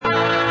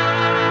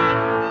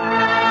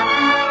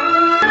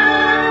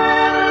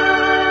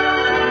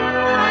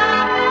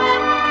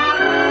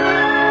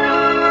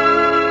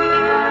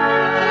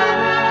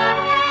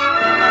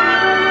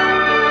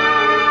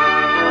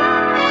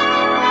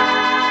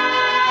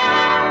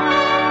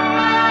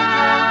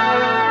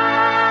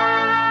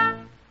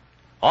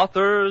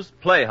Author's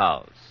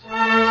Playhouse.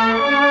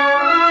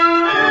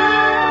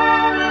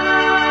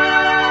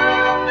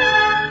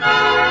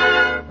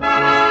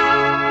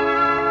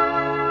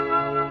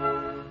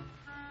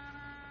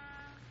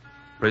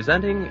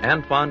 Presenting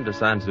Antoine de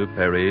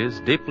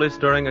Saint-Exupéry's deeply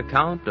stirring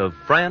account of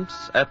France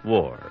at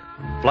war,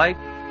 Flight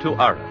to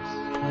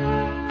Arras.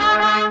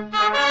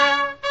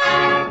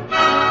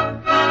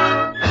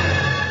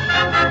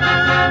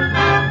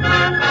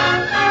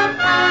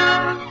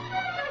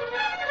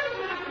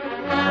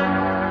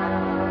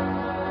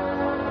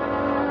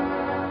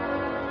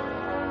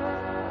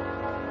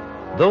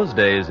 Those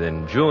days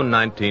in June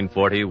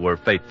 1940 were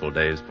fateful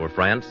days for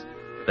France.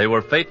 They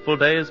were fateful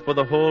days for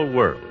the whole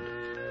world.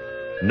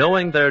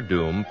 Knowing their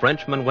doom,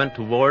 Frenchmen went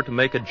to war to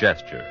make a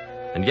gesture.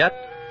 And yet,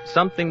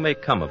 something may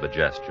come of a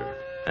gesture.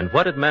 And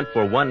what it meant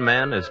for one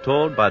man is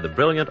told by the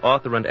brilliant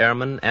author and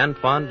airman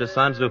Antoine de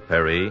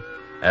Saint-Exupéry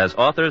as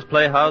Author's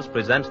Playhouse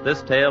presents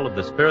this tale of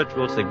the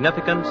spiritual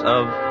significance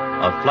of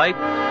A Flight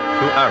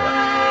to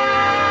Arras.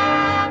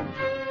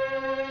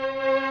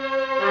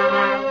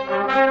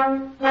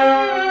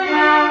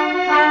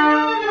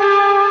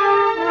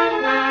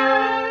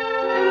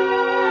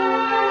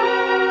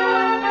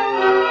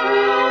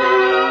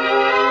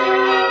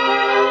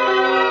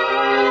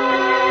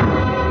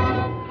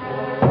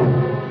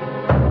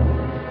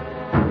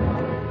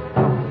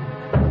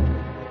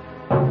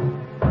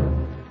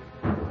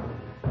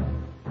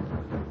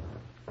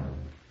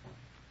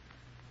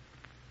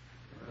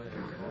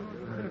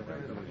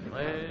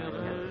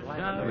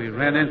 We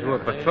ran into a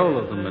patrol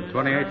of them at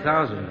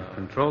 28,000.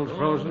 Controls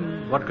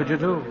frozen. What could you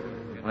do?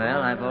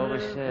 Well, I've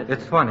always said...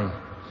 It's funny.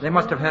 They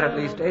must have had at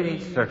least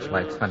 80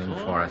 searchlights hunting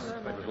for us.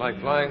 It was like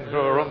flying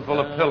through a room full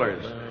of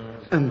pillars.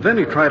 And then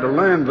he tried to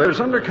land. There's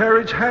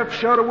undercarriage half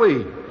shot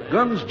away.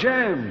 Guns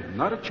jammed.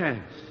 Not a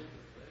chance.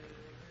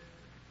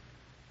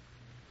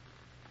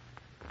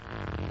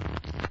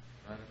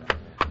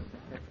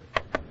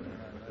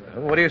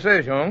 What do you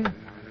say, Jean?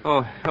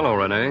 Oh, hello,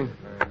 Rene.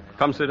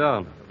 Come sit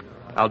down.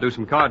 I'll do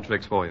some card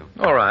tricks for you.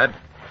 All right.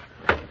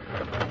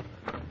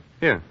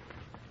 Here,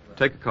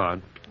 take a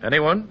card.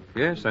 Anyone?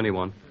 Yes,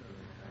 anyone.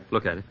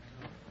 Look at it.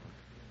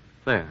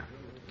 There.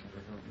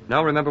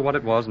 Now remember what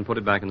it was and put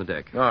it back in the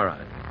deck. All right.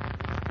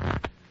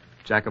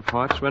 Jack of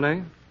hearts,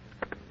 Rene?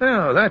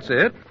 Oh, that's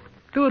it.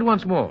 Do it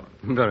once more.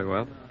 Very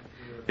well.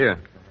 Here.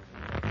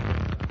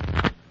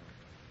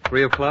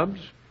 Three of clubs?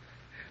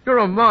 You're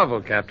a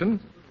marvel, Captain.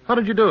 How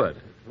did you do it?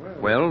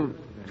 Well,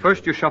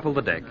 first you shuffle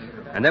the deck,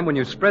 and then when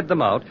you spread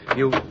them out,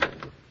 you...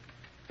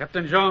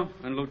 Captain Jean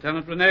and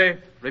Lieutenant René,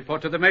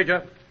 report to the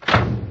Major.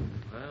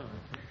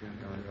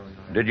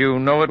 Did you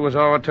know it was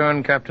our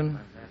turn, Captain?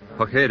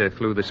 Ojeda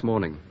flew this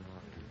morning.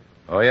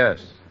 Oh,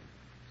 yes.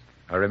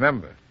 I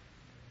remember.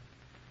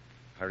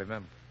 The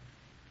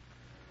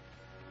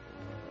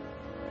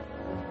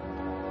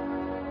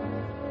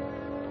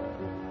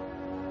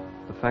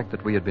fact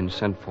that we had been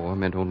sent for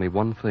meant only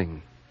one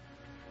thing.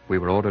 We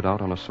were ordered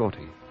out on a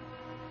sortie.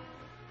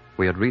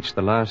 We had reached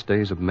the last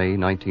days of May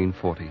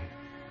 1940,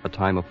 a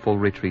time of full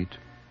retreat,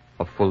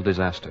 of full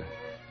disaster.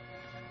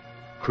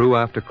 Crew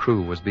after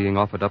crew was being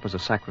offered up as a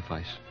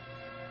sacrifice.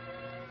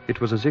 It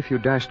was as if you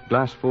dashed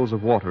glassfuls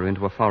of water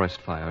into a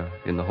forest fire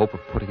in the hope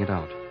of putting it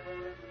out.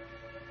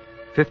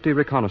 50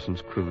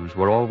 reconnaissance crews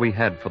were all we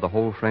had for the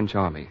whole French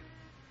army.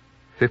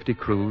 50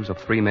 crews of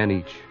 3 men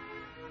each.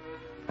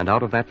 And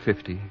out of that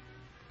 50,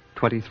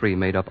 23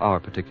 made up our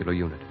particular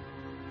unit.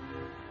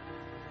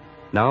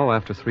 Now,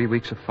 after 3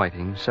 weeks of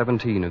fighting,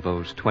 17 of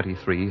those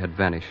 23 had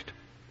vanished.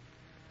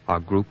 Our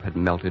group had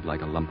melted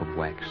like a lump of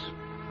wax.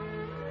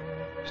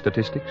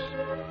 Statistics?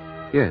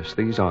 Yes,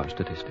 these are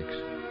statistics.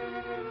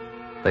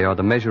 They are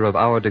the measure of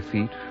our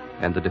defeat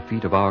and the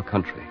defeat of our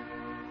country.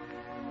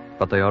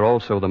 But they are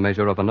also the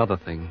measure of another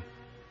thing.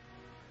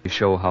 They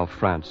show how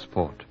France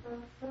fought.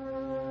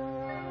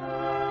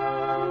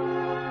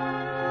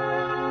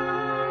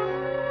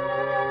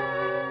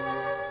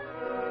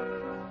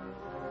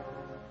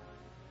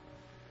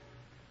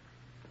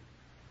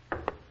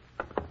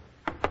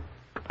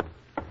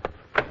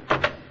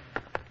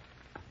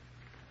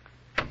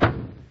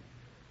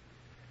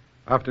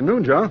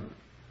 Afternoon, John.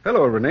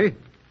 Hello, René.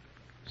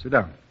 Sit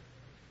down.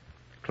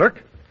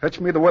 Clerk, fetch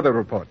me the weather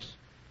reports.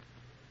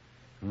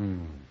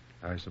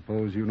 I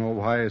suppose you know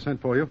why I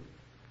sent for you?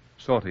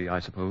 Sortie, I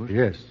suppose.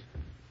 Yes.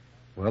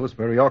 Well, it's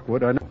very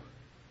awkward, I know.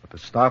 But the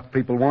staff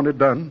people want it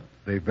done.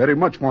 They very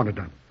much want it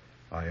done.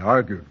 I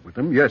argued with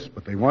them, yes,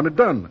 but they want it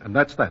done, and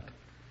that's that.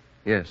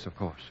 Yes, of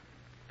course.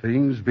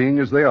 Things being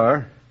as they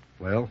are,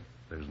 well,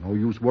 there's no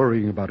use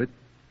worrying about it.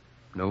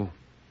 No.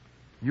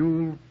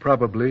 You'll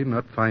probably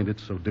not find it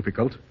so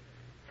difficult.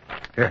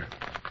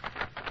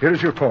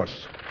 Here's your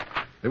course.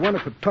 They want a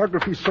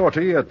photography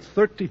sortie at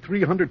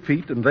 3,300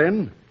 feet, and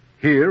then,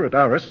 here at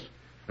Arras,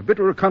 a bit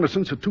of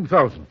reconnaissance at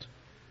 2,000.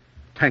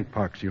 Tank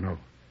parks, you know.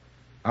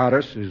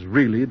 Arras is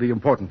really the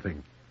important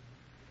thing.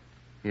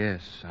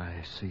 Yes,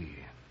 I see.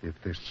 If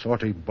this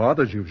sortie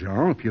bothers you,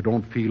 Jean, if you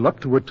don't feel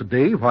up to it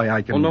today, why,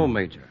 I can... Oh, no,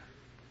 Major.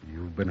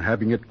 You've been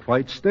having it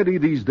quite steady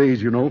these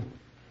days, you know.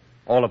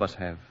 All of us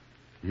have.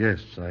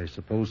 Yes, I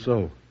suppose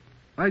so.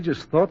 I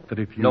just thought that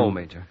if you... No,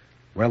 Major.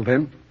 Well,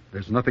 then,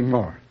 there's nothing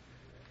more.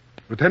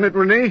 Lieutenant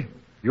Rennie,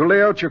 you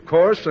lay out your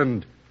course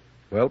and,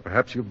 well,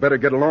 perhaps you'd better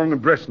get along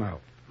and dress now.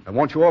 I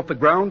want you off the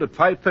ground at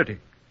 5:30.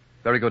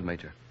 Very good,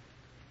 Major.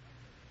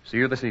 See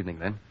you this evening,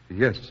 then.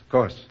 Yes, of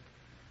course.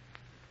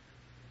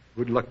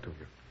 Good luck to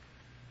you.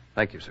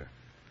 Thank you, sir.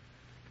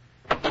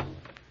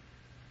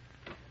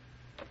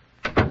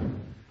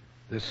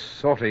 This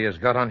sortie has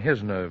got on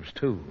his nerves,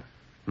 too.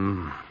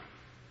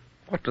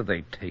 What do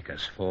they take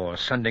us for,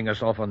 sending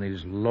us off on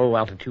these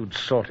low-altitude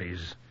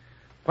sorties?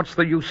 What's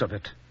the use of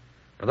it?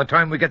 By the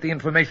time we get the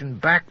information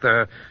back,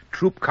 the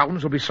troop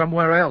columns will be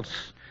somewhere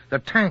else. The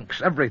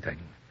tanks, everything.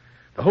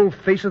 The whole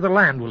face of the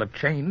land will have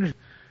changed.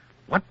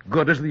 What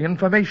good is the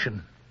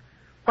information?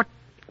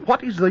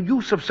 What is the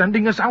use of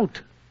sending us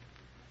out?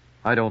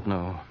 I don't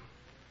know.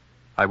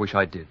 I wish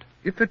I did.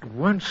 If it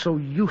weren't so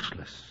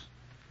useless,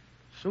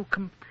 so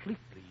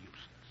completely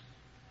useless.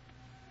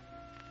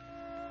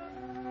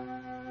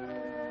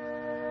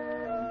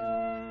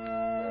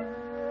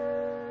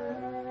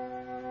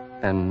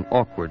 An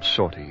awkward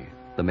sortie,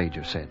 the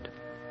Major said.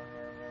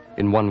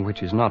 In one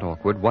which is not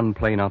awkward, one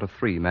plane out of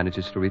 3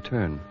 manages to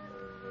return.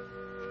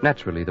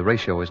 Naturally, the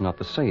ratio is not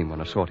the same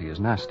when a sortie is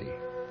nasty.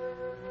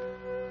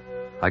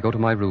 I go to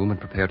my room and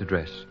prepare to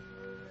dress.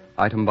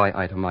 Item by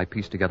item, I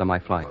piece together my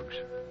flyers.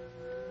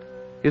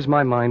 Is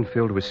my mind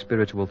filled with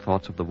spiritual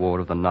thoughts of the war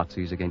of the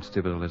Nazis against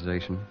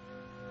civilization?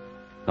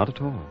 Not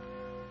at all.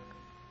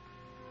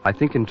 I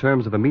think in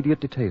terms of immediate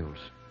details.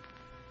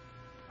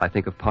 I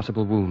think of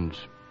possible wounds,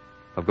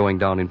 of going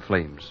down in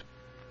flames.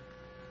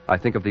 I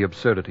think of the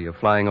absurdity of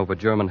flying over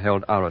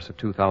German-held Arras at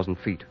 2,000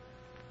 feet,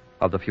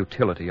 of the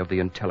futility of the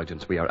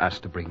intelligence we are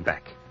asked to bring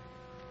back,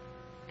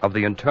 of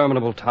the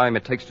interminable time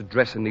it takes to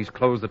dress in these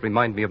clothes that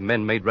remind me of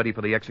men made ready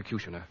for the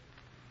executioner.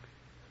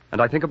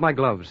 And I think of my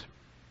gloves.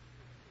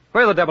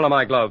 Where the devil are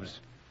my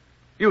gloves?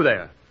 You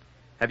there.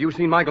 Have you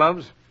seen my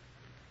gloves?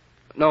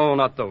 No,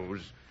 not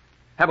those.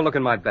 Have a look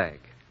in my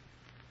bag.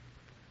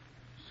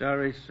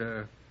 Sorry,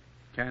 sir.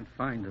 Can't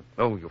find them.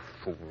 Oh, you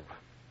fool.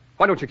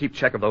 Why don't you keep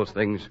check of those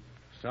things?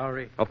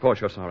 Sorry. Of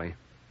course you're sorry.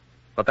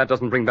 But that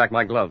doesn't bring back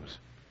my gloves.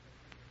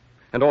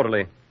 And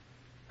orderly,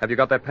 have you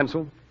got that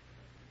pencil?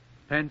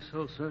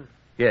 Pencil, sir?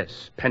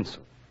 Yes,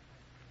 pencil.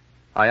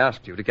 I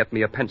asked you to get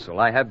me a pencil.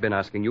 I have been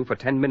asking you for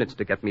 10 minutes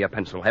to get me a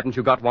pencil. Haven't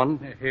you got one?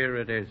 Here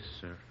it is,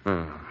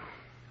 sir.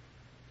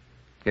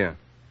 Here.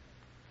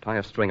 Tie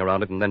a string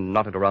around it and then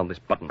knot it around this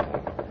button.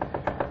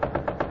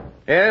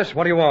 Yes,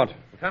 what do you want?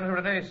 Lieutenant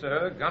Rennie,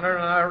 sir. Gunner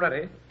and I are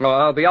ready. No,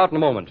 I'll be out in a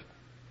moment.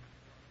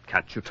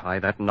 Can't you tie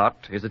that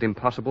knot? Is it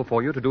impossible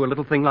for you to do a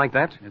little thing like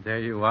that? There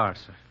you are,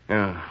 sir.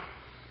 Yeah.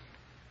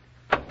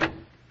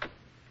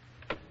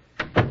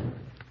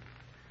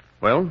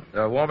 Well?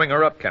 They're warming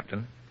her up,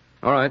 Captain.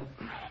 All right.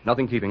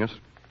 Nothing keeping us.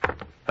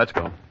 Let's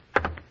go.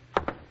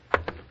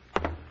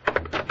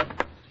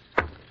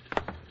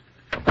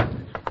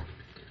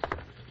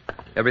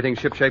 Everything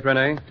shipshape,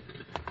 Renee?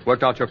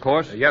 Worked out your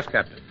course? Yes,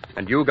 Captain.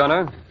 And you,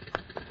 Gunner?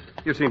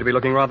 You seem to be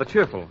looking rather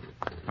cheerful.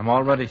 I'm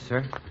all ready,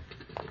 sir.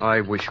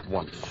 I wish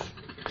once,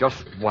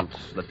 just once,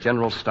 the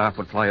General Staff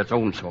would fly its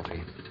own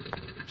sortie.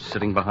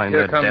 Sitting behind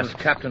Here their comes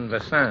desks. Captain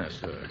Vessin,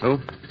 sir. Who?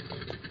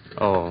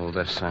 Oh,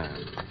 Vessin.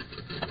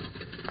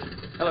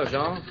 Hello,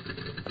 Jean.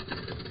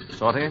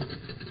 Sortie?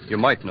 You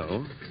might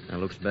know. That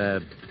looks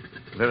bad.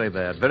 Very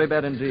bad. Very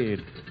bad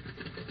indeed.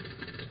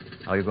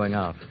 How are you going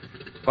out?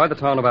 By the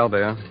town of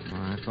Albert.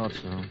 I thought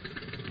so.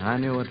 I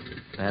knew it.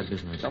 Bad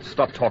business. Now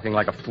stop talking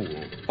like a fool.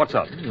 What's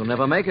up? You'll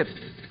never make it.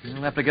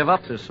 You'll have to give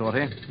up this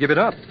sortie. Give it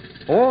up.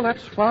 Oh,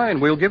 that's fine.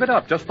 We'll give it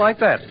up, just like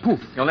that.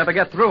 Poof. You'll never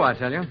get through, I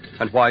tell you.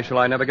 And why shall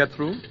I never get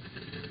through?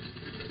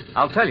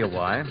 I'll tell you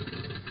why.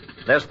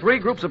 There's 3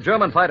 groups of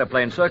German fighter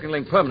planes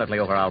circling permanently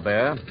over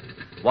Albert.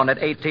 One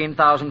at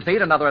 18,000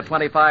 feet, another at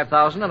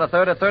 25,000, and a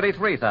third at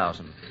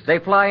 33,000. They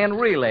fly in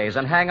relays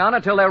and hang on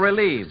until they're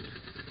relieved.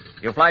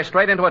 You fly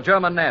straight into a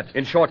German net.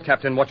 In short,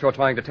 Captain, what you're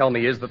trying to tell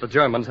me is that the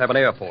Germans have an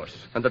air force,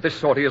 and that this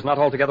sortie is not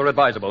altogether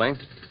advisable, eh?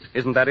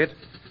 Isn't that it?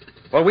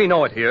 Well, we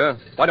know it here.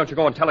 Why don't you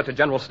go and tell it to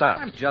General Staff?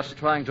 I'm just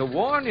trying to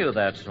warn you,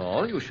 that's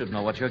all. You should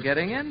know what you're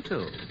getting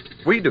into.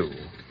 We do.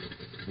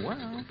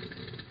 Well,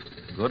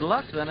 good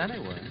luck then,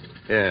 anyway.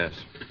 Yes.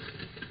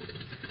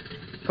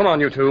 Come on,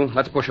 you two.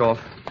 Let's push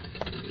off.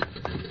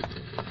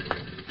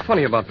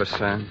 Funny about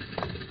Vessin.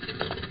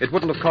 It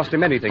wouldn't have cost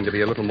him anything to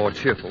be a little more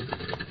cheerful.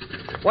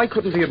 Why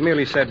couldn't he have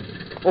merely said,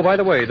 oh, by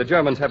the way, the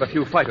Germans have a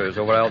few fighters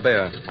over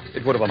Albert?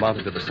 It would have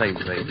amounted to the same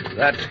thing.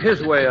 That's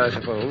his way, I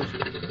suppose.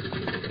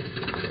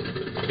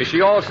 Is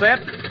she all set?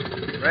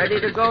 Ready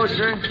to go,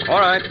 sir. All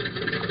right.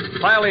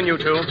 Pile in, you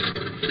two.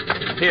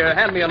 Here,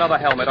 hand me another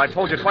helmet. I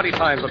told you 20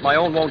 times that my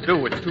own won't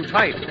do. It's too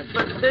tight.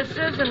 But this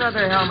is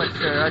another helmet,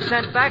 sir. I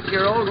sent back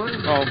your old one.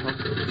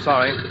 Oh,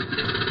 sorry.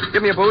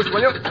 Give me a boost,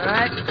 will you? All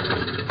right.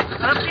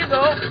 Up you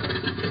go.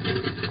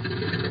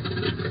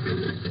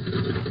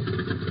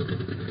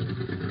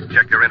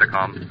 Check your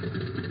intercom.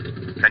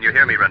 Can you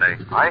hear me, Renee?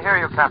 I hear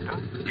you,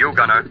 Captain. You,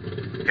 Gunner.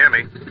 Hear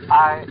me?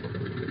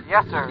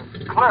 Yes, sir.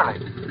 Clearly.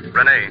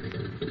 Renee,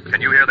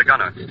 can you hear the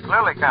gunner?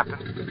 Clearly,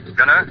 Captain.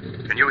 Gunner,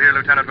 can you hear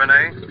Lieutenant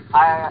Renee?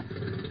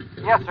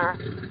 Yes, sir.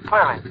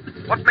 Clearly.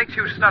 What makes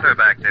you stutter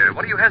back there?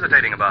 What are you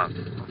hesitating about?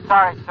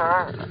 Sorry,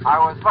 sir. I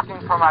was looking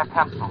for my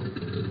pencil.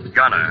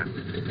 Gunner,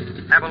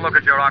 have a look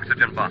at your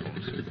oxygen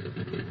bottles.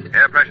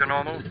 Air pressure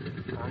normal?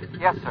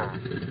 Yes, sir.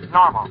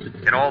 Normal.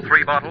 In all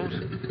 3 bottles?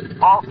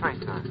 All 3,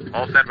 sir.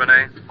 All set,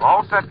 Renee?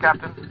 All set,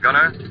 Captain.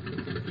 Gunner?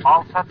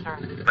 All set, sir.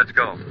 Let's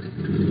go.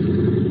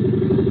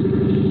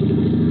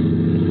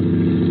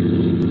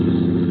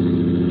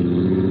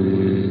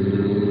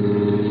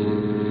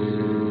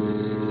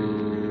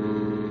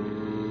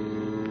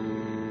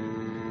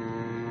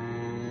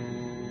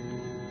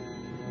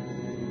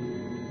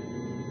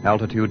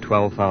 Altitude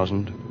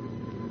 12,000.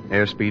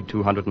 Airspeed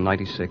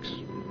 296.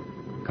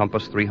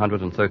 Compass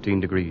 313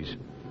 degrees.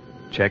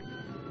 Check,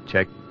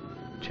 check,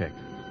 check.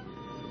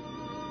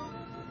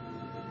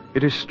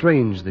 It is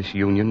strange, this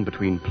union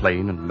between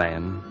plane and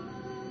man.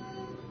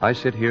 I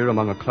sit here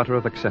among a clutter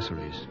of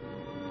accessories.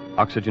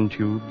 Oxygen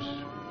tubes,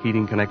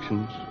 heating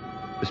connections,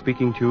 the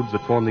speaking tubes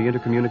that form the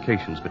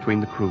intercommunications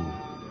between the crew.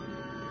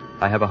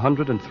 I have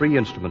 103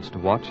 instruments to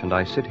watch, and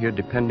I sit here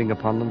depending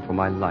upon them for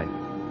my life.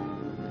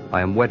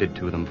 I am wedded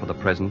to them for the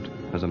present,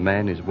 as a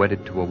man is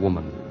wedded to a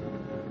woman.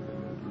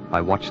 I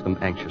watch them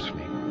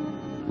anxiously,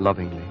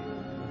 lovingly,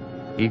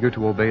 eager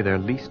to obey their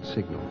least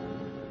signal.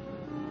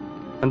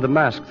 And the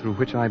mask through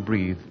which I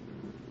breathe,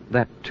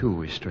 that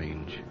too is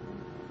strange.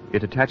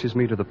 It attaches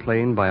me to the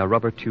plane by a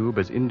rubber tube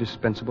as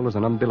indispensable as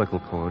an umbilical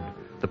cord.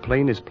 The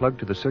plane is plugged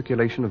to the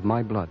circulation of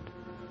my blood.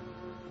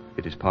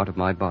 It is part of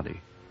my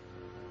body.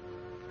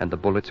 And the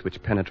bullets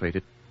which penetrate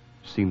it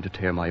seem to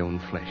tear my own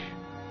flesh.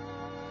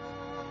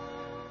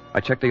 I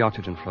check the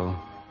oxygen flow.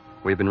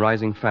 We've been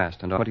rising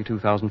fast and are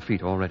 22,000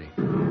 feet already.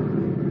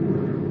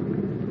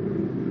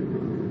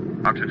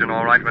 Oxygen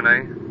all right,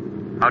 Renee?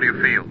 How do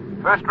you feel?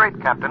 First rate,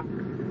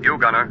 Captain. You,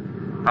 Gunner,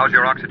 how's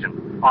your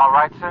oxygen? All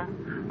right, sir.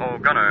 Oh,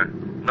 Gunner,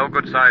 no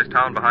good-sized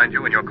town behind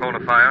you in your cone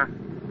of fire?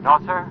 No,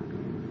 sir.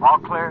 All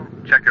clear.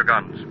 Check your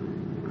guns.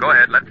 Go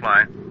ahead, let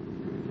fly.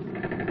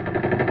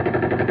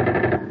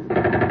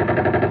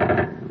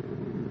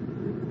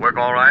 Work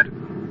all right?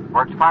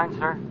 Works fine,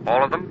 sir.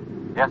 All of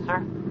them? Yes, sir.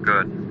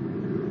 Good.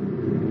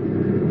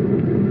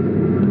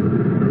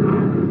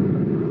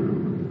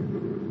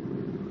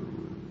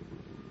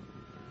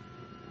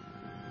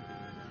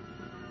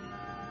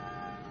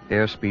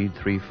 Airspeed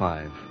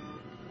 3.5.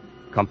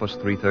 Compass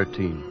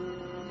 313.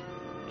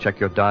 Check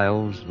your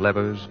dials,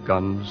 levers,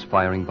 guns,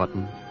 firing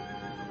button.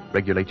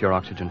 Regulate your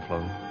oxygen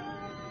flow.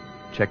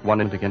 Check one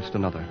end against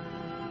another.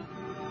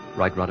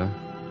 Right rudder.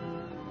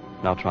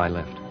 Now try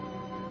left.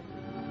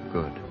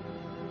 Good.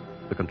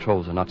 The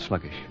controls are not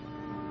sluggish.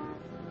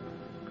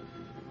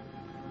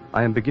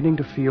 I am beginning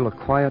to feel a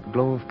quiet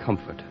glow of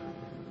comfort,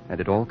 and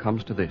it all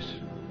comes to this.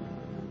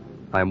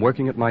 I am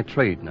working at my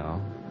trade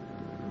now.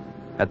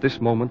 At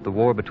this moment, the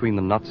war between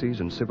the Nazis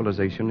and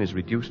civilization is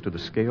reduced to the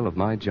scale of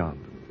my job.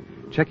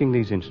 Checking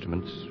these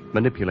instruments,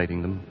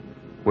 manipulating them,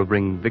 will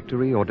bring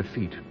victory or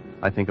defeat.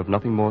 I think of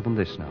nothing more than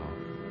this now.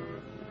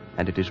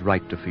 And it is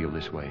right to feel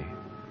this way.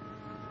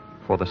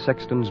 For the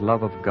sexton's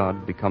love of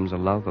God becomes a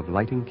love of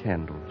lighting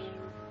candles.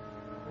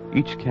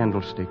 Each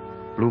candlestick,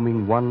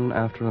 blooming one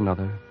after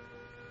another,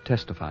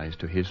 testifies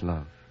to his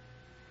love.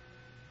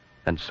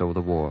 And so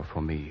the war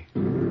for me.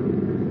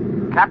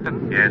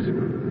 Captain? Yes?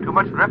 Too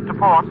much drift to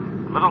port.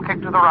 A little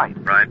kick to the right.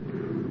 Right.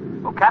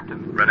 Oh,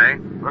 Captain. Renee?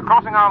 We're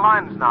crossing our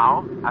lines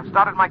now. I've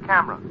started my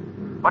camera.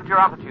 What's your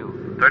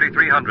altitude?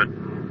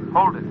 3,300.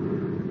 Hold it.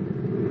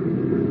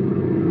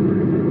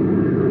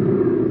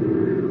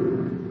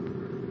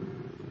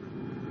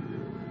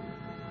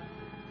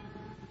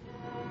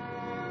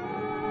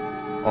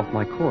 Off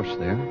my course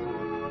there.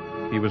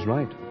 He was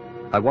right.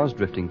 I was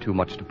drifting too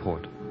much to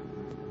port.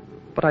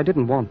 But I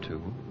didn't want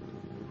to.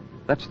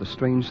 That's the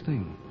strange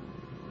thing.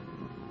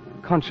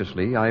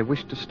 Consciously, I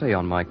wished to stay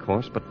on my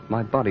course, but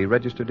my body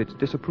registered its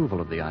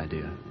disapproval of the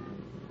idea.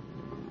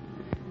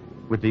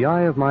 With the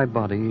eye of my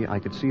body, I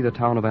could see the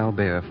town of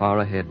Albert far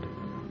ahead,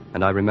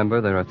 and I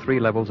remember there are 3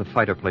 levels of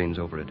fighter planes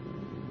over it.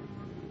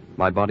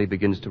 My body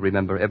begins to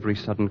remember every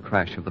sudden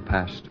crash of the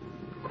past,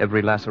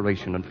 every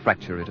laceration and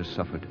fracture it has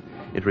suffered.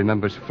 It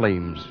remembers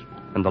flames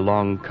and the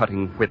long,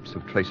 cutting whips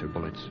of tracer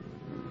bullets.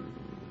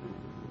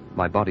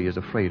 My body is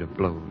afraid of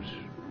blows,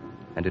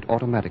 and it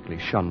automatically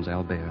shuns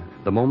Albert.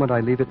 The moment I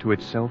leave it to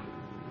itself,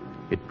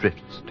 it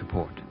drifts to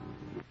port.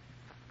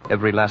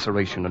 Every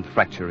laceration and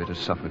fracture it has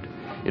suffered,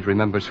 it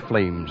remembers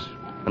flames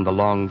and the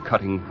long,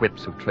 cutting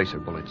whips of tracer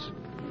bullets.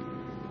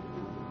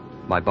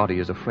 My body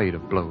is afraid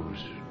of blows,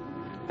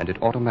 and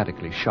it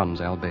automatically shuns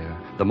Albert.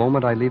 The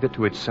moment I leave it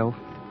to itself,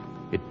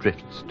 it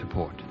drifts to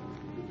port.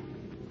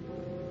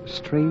 A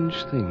strange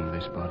thing,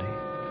 this body.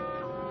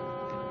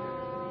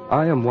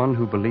 I am one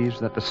who believes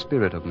that the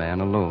spirit of man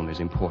alone is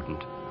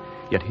important.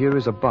 Yet here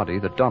is a body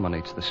that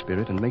dominates the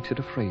spirit and makes it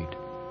afraid.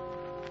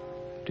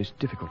 It is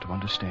difficult to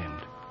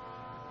understand.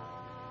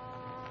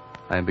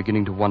 I am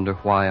beginning to wonder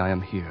why I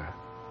am here.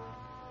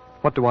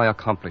 What do I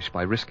accomplish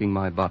by risking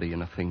my body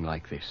in a thing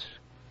like this?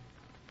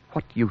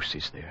 What use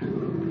is there?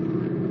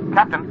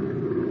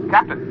 Captain.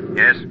 Captain.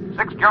 Yes?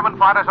 6 German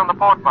fighters on the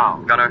port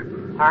bow. Gunner,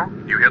 Sir?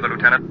 you hear the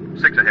lieutenant?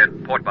 6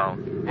 ahead, port bow.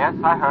 Yes,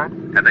 I heard.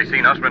 Have they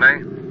seen us,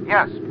 Rene?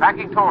 Yes,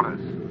 backing toward us.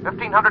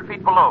 1,500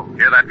 feet below.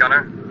 Hear that,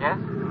 Gunner? Yes?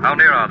 How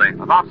near are they?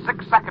 About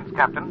 6 seconds,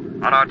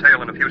 Captain. On our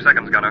tail in a few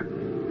seconds, Gunner.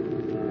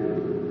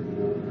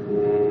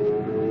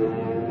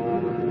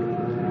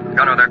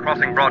 Gunner, they're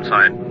crossing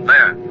broadside.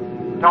 There.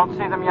 Don't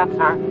see them yet,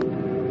 sir.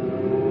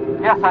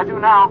 Yes, I do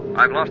now.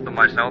 I've lost them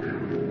myself.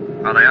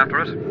 Are they after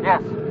us?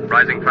 Yes.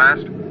 Rising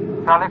fast?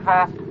 Fairly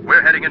fast.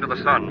 We're heading into the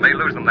sun. May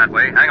lose them that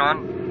way. Hang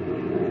on.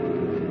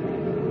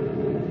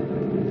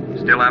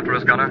 Still after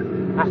us, Gunner?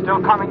 They're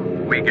still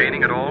coming. We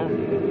gaining at all?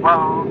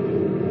 Well,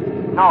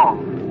 no.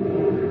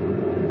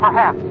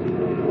 Perhaps.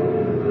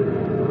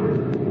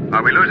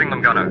 Are we losing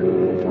them, Gunner?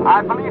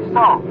 I believe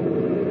so.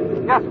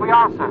 Yes, we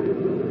are, sir.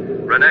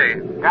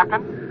 Rene,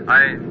 Captain?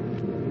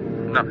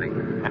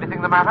 Nothing.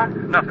 Anything the matter?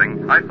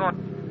 Nothing. I thought...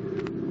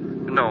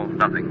 No,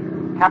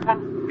 nothing.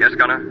 Captain? Yes,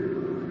 Gunner?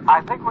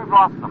 I think we've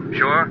lost them.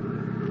 Sure?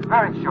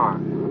 Very sure.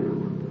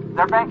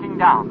 They're banking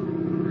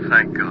down.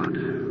 Thank God.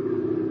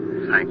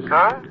 Thank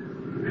God.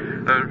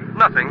 Sir?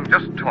 Nothing.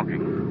 Just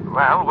talking.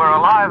 Well, we're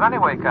alive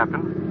anyway,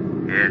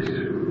 Captain. Yes.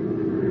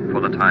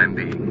 For the time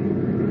being.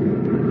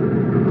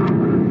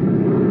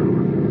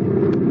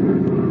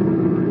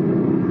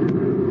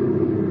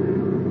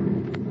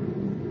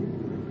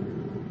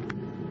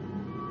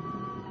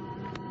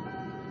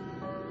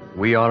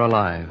 We are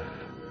alive.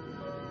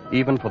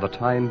 Even for the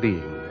time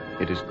being,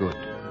 it is good.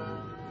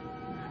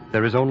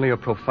 There is only a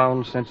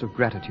profound sense of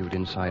gratitude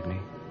inside me,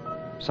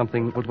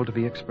 something able to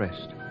be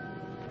expressed.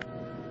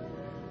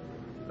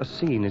 A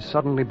scene is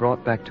suddenly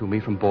brought back to me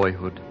from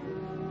boyhood.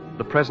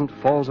 The present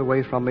falls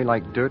away from me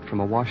like dirt from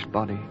a washed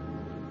body.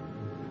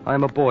 I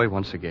am a boy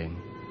once again,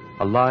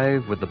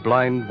 alive with the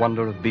blind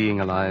wonder of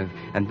being alive,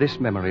 and this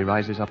memory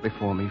rises up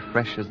before me,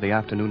 fresh as the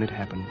afternoon it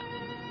happened.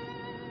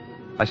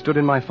 I stood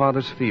in my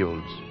father's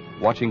fields,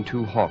 watching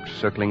 2 hawks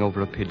circling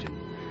over a pigeon.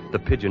 The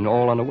pigeon,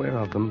 all unaware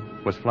of them,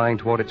 was flying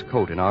toward its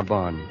cote in our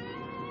barn.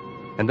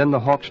 And then the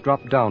hawks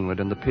dropped downward,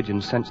 and the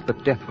pigeon sensed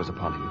that death was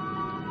upon him.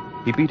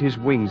 He beat his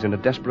wings in a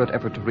desperate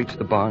effort to reach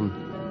the barn,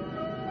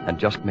 and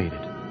just made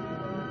it.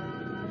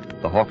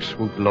 The hawk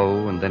swooped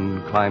low and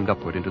then climbed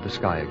upward into the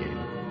sky again.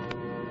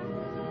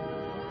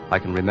 I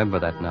can remember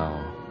that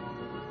now,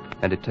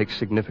 and it takes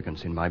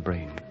significance in my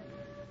brain.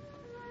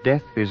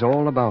 Death is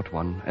all about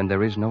one, and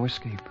there is no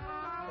escape.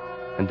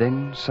 And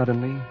then,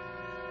 suddenly,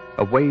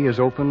 a way is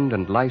opened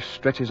and life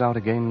stretches out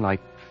again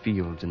like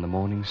fields in the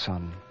morning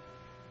sun.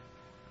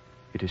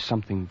 It is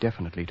something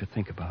definitely to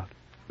think about.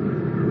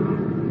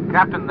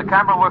 Captain, the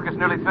camera work is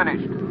nearly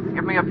finished.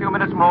 Give me a few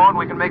minutes more and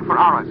we can make for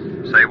Arras.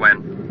 Say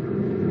when.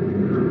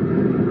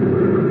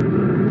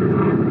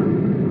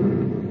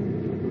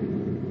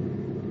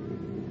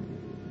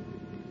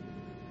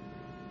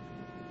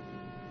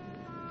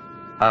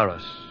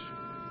 Arras,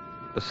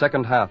 the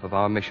second half of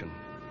our mission.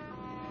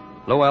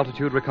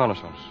 Low-altitude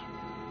reconnaissance.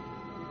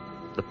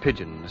 The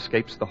pigeon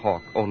escapes the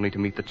hawk only to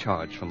meet the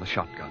charge from the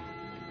shotgun.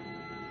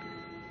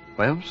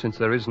 Well, since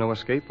there is no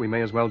escape, we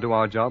may as well do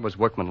our job as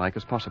workmanlike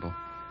as possible.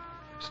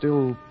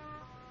 Still,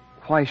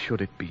 why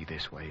should it be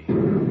this way?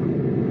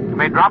 You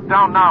may drop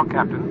down now,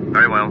 Captain.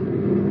 Very well.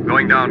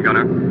 Going down,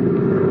 Gunner.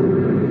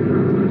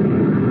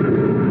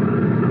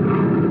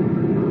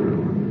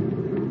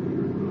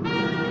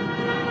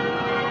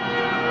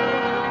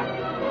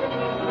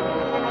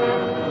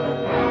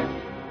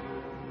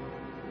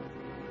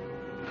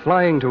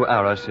 Flying to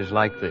Arras is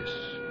like this.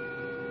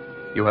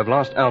 You have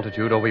lost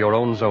altitude over your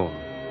own zone.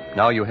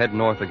 Now you head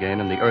north again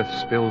and the earth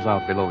spills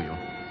out below you.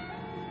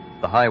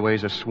 The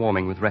highways are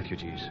swarming with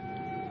refugees.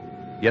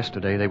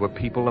 Yesterday they were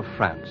people of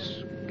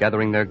France,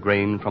 gathering their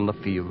grain from the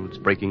fields,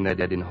 breaking their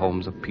dead in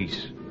homes of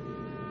peace.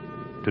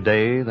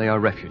 Today they are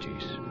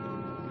refugees,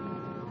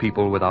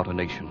 people without a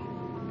nation.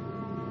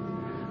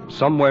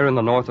 Somewhere in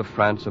the north of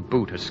France, a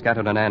boot has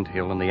scattered an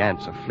anthill and the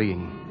ants are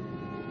fleeing.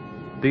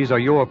 These are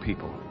your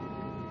people.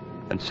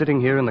 And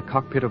sitting here in the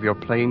cockpit of your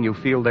plane, you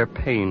feel their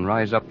pain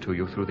rise up to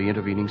you through the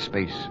intervening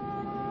space.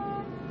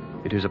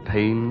 It is a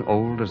pain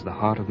old as the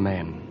heart of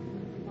man.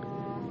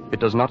 It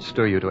does not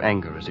stir you to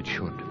anger as it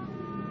should.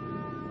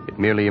 It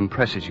merely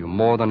impresses you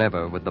more than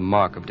ever with the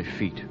mark of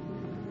defeat.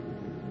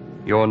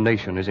 Your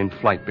nation is in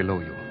flight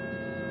below you.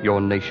 Your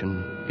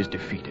nation is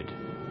defeated.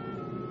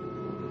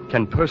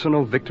 Can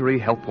personal victory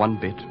help one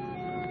bit?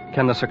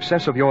 Can the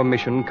success of your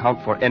mission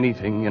count for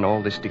anything in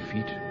all this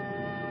defeat?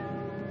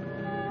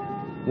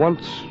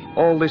 Once,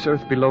 all this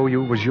earth below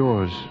you was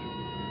yours.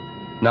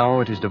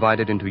 Now it is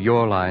divided into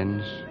your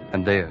lines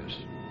and theirs.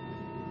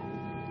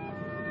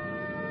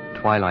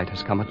 Twilight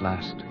has come at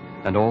last,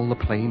 and all the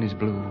plain is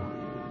blue.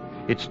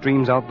 It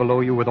streams out below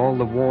you with all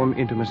the warm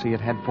intimacy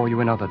it had for you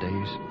in other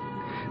days.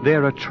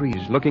 There are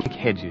trees looking like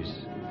hedges,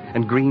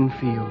 and green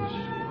fields.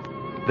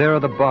 There are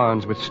the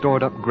barns with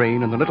stored-up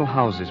grain and the little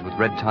houses with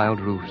red-tiled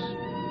roofs.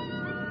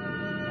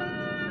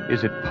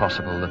 Is it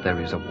possible that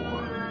there is a war?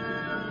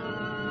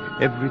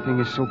 Everything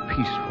is so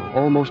peaceful,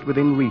 almost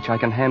within reach. I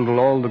can handle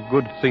all the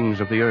good things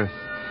of the earth.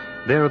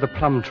 There are the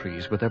plum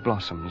trees with their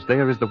blossoms.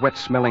 There is the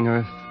wet-smelling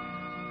earth.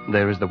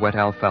 There is the wet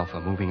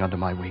alfalfa moving under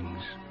my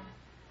wings.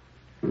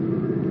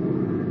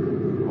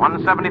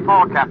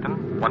 174,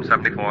 Captain.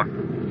 174.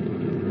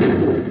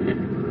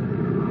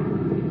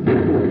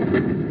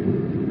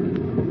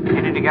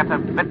 Beginning to get a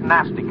bit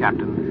nasty,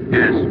 Captain.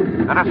 Yes.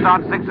 Better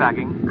start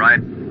zigzagging. Right.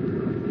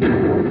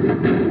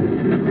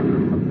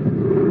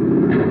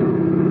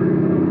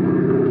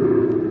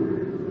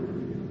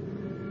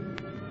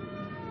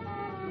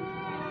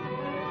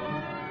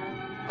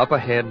 Up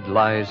ahead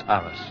lies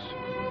Arras.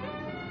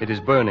 It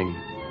is burning,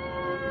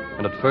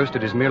 and at first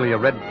it is merely a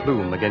red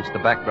plume against the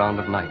background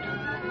of night.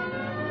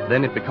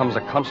 Then it becomes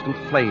a constant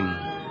flame.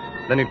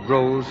 Then it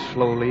grows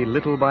slowly,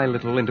 little by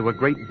little, into a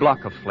great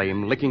block of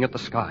flame licking at the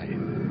sky.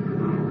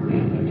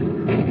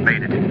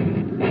 Faded.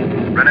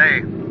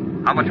 Renee,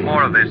 how much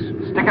more of this?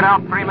 Stick it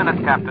out 3 minutes,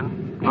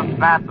 Captain. Looks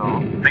bad,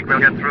 though. Think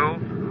we'll get through?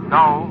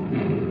 No,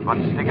 but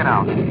stick it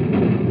out.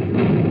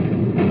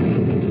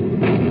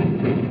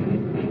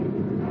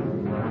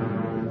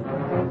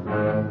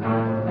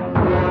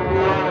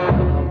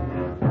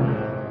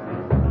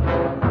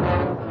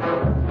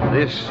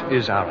 This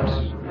is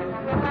Arras.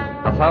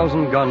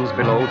 1,000 guns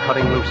below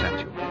cutting loose at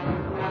you.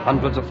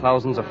 Hundreds of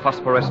thousands of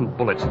phosphorescent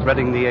bullets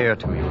threading the air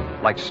to you,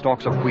 like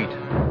stalks of wheat,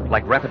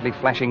 like rapidly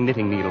flashing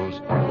knitting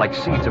needles, like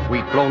seeds of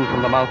wheat blown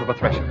from the mouth of a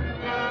thresher.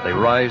 They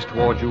rise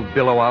toward you,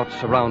 billow out,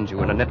 surround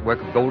you in a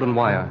network of golden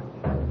wire.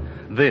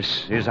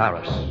 This is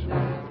Arras.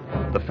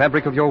 The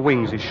fabric of your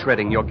wings is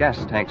shredding. Your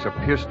gas tanks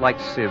are pierced like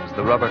sieves,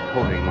 the rubber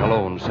coating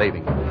alone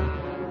saving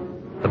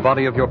you. The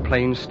body of your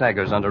plane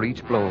staggers under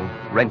each blow,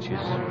 wrenches,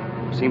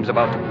 seems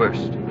about to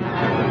burst.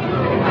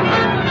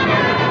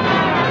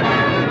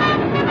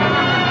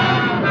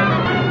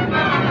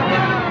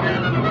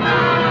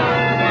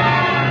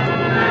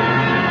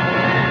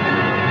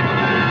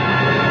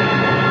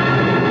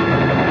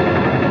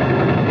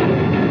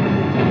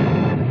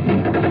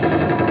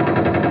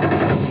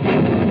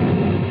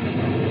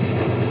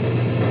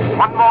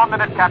 One more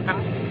minute, Captain.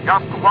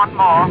 Just one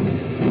more.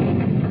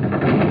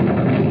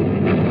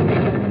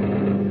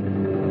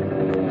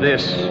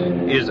 This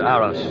is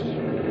Arras.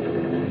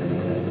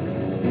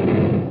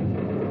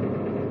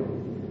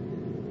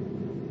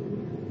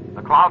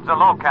 The clouds are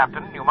low,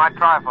 Captain. You might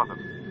try for them.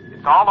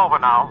 It's all over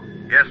now.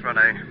 Yes,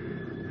 Renee.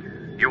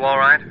 You all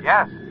right?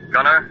 Yes.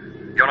 Gunner,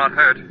 you're not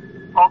hurt.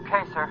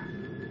 Okay, sir.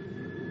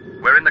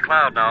 We're in the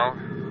cloud now.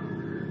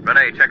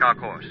 Renee, check our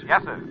course.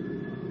 Yes, sir.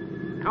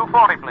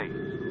 240, please.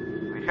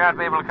 We shan't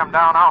be able to come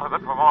down out of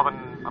it for more than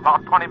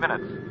about 20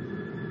 minutes.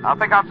 I'll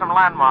pick out some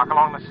landmark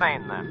along the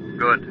Seine then.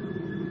 Good.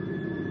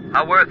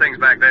 How were things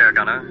back there,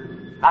 Gunner?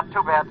 Not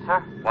too bad,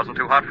 sir. Wasn't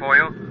too hot for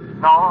you?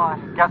 No, I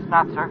guess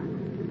not, sir.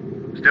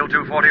 Still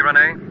 240,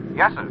 Renee?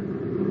 Yes, sir.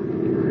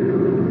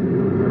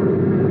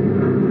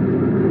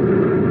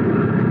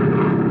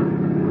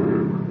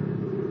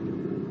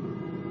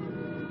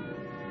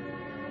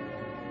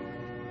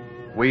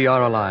 We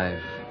are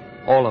alive,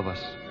 all of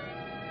us.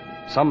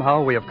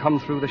 Somehow we have come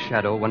through the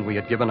shadow when we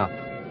had given up.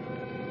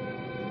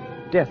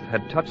 Death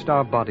had touched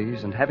our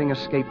bodies, and having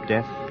escaped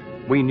death,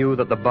 we knew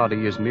that the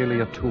body is merely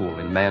a tool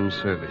in man's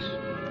service.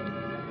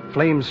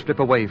 Flames strip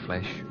away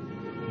flesh,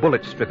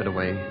 bullets strip it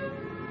away,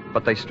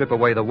 but they strip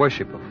away the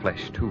worship of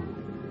flesh, too.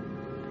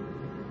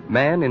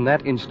 Man, in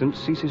that instant,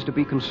 ceases to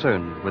be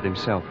concerned with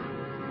himself.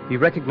 He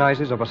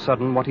recognizes of a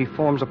sudden what he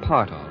forms a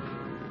part of.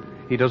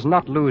 He does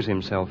not lose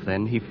himself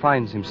then, he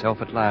finds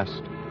himself at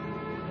last.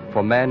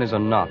 For man is a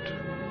knot,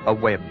 a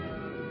web,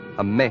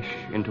 a mesh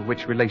into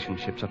which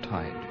relationships are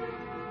tied.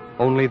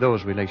 Only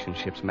those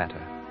relationships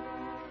matter.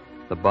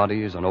 The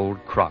body is an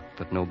old crock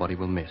that nobody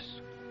will miss.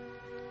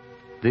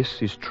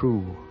 This is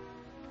true,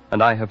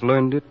 and I have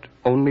learned it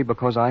only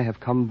because I have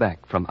come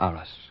back from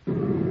Arras.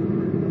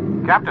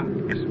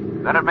 Captain, Yes.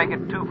 better make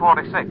it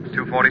 246.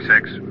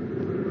 246.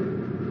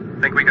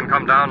 Think we can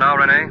come down now,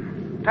 Renee?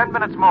 10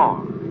 minutes more.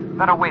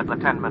 Better wait the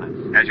 10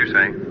 minutes. As you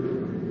say.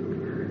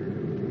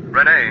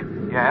 Renee,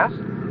 Yes?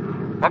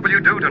 what will you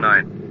do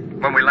tonight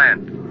when we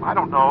land? I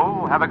don't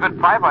know. Have a good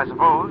pipe, I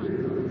suppose.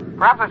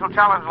 Perhaps I shall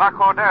challenge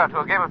Lacordaire to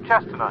a game of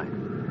chess tonight.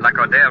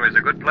 Lacordaire is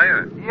a good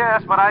player.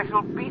 Yes, but I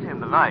shall beat him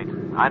tonight.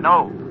 I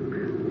know.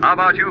 How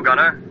about you,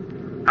 Gunner?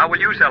 How will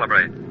you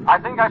celebrate? I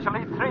think I shall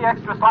eat 3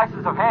 extra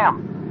slices of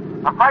ham.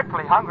 I'm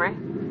frightfully hungry.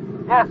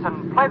 Yes,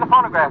 and play the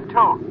phonograph,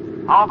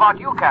 too. How about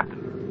you,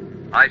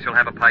 Captain? I shall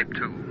have a pipe,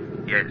 too.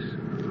 Yes.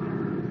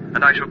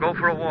 And I shall go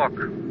for a walk.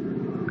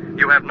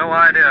 You have no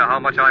idea how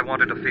much I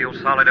wanted to feel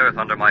solid earth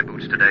under my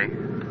boots today.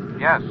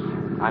 Yes,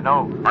 I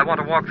know. I want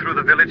to walk through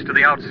the village to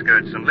the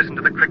outskirts and listen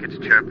to the crickets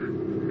chirp.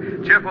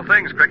 Cheerful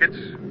things, crickets.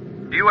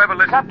 Do you ever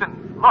listen? Captain,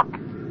 look.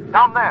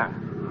 Down there.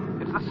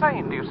 It's the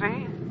Seine, do you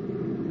see?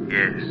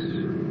 Yes.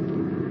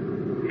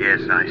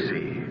 Yes, I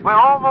see. We're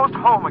almost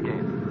home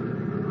again.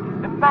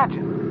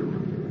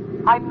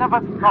 Imagine. I never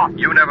thought...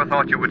 You never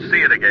thought you would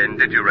see it again,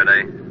 did you,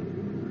 Renee?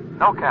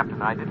 No, Captain,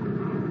 I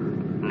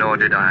didn't. Nor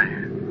did I.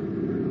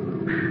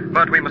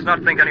 But we must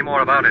not think any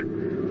more about it.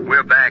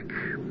 We're back.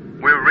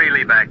 We're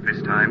really back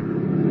this time.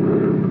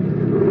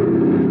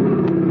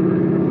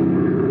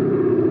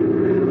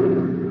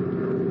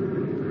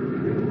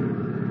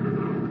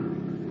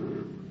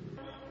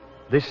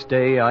 This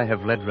day I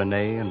have led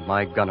René and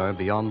my gunner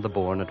beyond the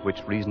bourne at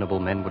which reasonable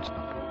men would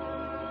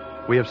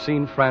stop. We have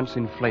seen France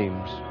in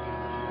flames.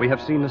 We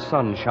have seen the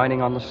sun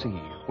shining on the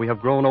sea. We have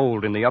grown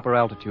old in the upper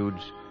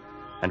altitudes,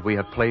 and we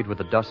have played with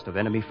the dust of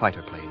enemy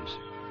fighter planes.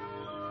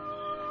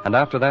 And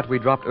after that we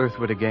dropped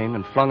earthward again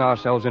and flung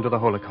ourselves into the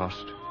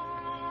Holocaust.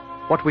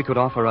 What we could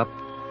offer up,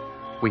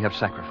 we have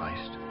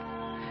sacrificed.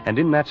 And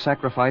in that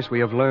sacrifice we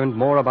have learned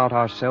more about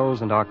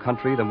ourselves and our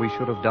country than we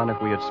should have done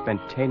if we had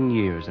spent 10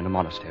 years in a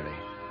monastery.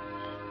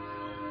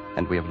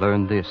 And we have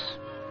learned this.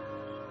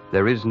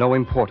 There is no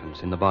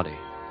importance in the body.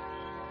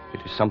 It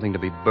is something to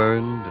be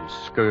burned and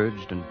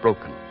scourged and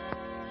broken.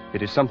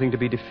 It is something to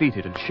be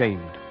defeated and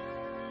shamed.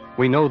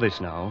 We know this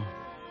now,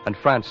 and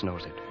France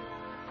knows it.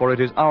 For it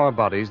is our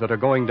bodies that are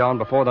going down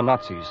before the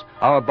Nazis,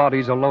 our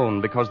bodies alone,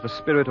 because the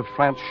spirit of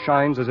France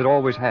shines as it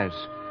always has.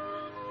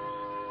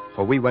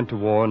 For we went to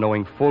war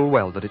knowing full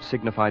well that it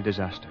signified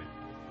disaster.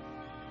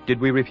 Did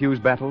we refuse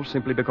battle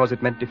simply because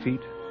it meant defeat?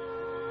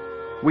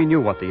 We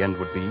knew what the end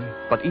would be,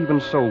 but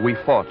even so we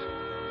fought.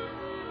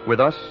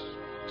 With us,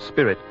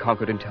 spirit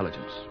conquered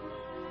intelligence.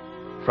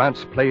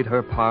 France played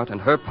her part,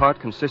 and her part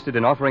consisted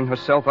in offering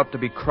herself up to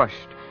be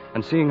crushed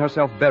and seeing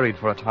herself buried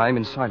for a time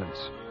in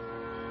silence.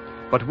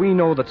 But we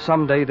know that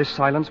someday this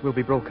silence will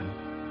be broken.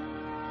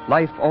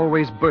 Life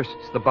always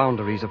bursts the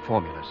boundaries of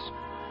formulas.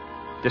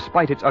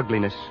 Despite its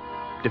ugliness,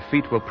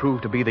 defeat will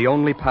prove to be the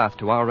only path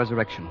to our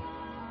resurrection.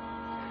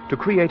 To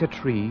create a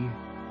tree,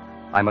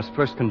 I must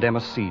first condemn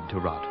a seed to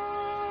rot.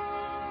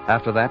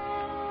 After that,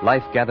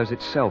 life gathers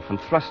itself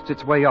and thrusts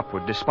its way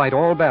upward despite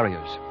all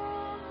barriers.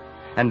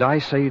 And I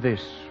say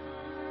this,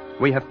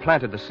 we have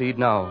planted the seed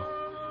now.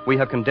 We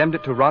have condemned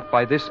it to rot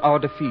by this our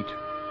defeat.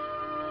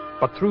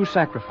 But through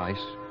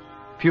sacrifice,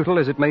 futile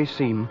as it may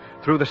seem,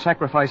 through the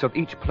sacrifice of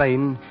each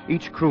plane,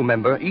 each crew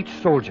member, each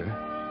soldier,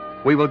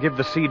 we will give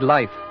the seed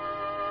life.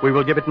 We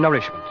will give it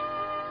nourishment.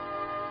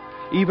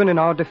 Even in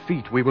our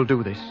defeat, we will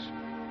do this.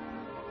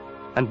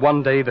 And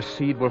one day the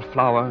seed will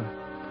flower,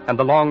 and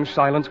the long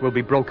silence will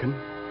be broken,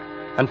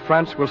 and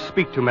France will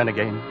speak to men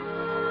again,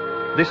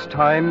 this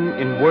time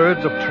in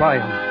words of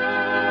triumph.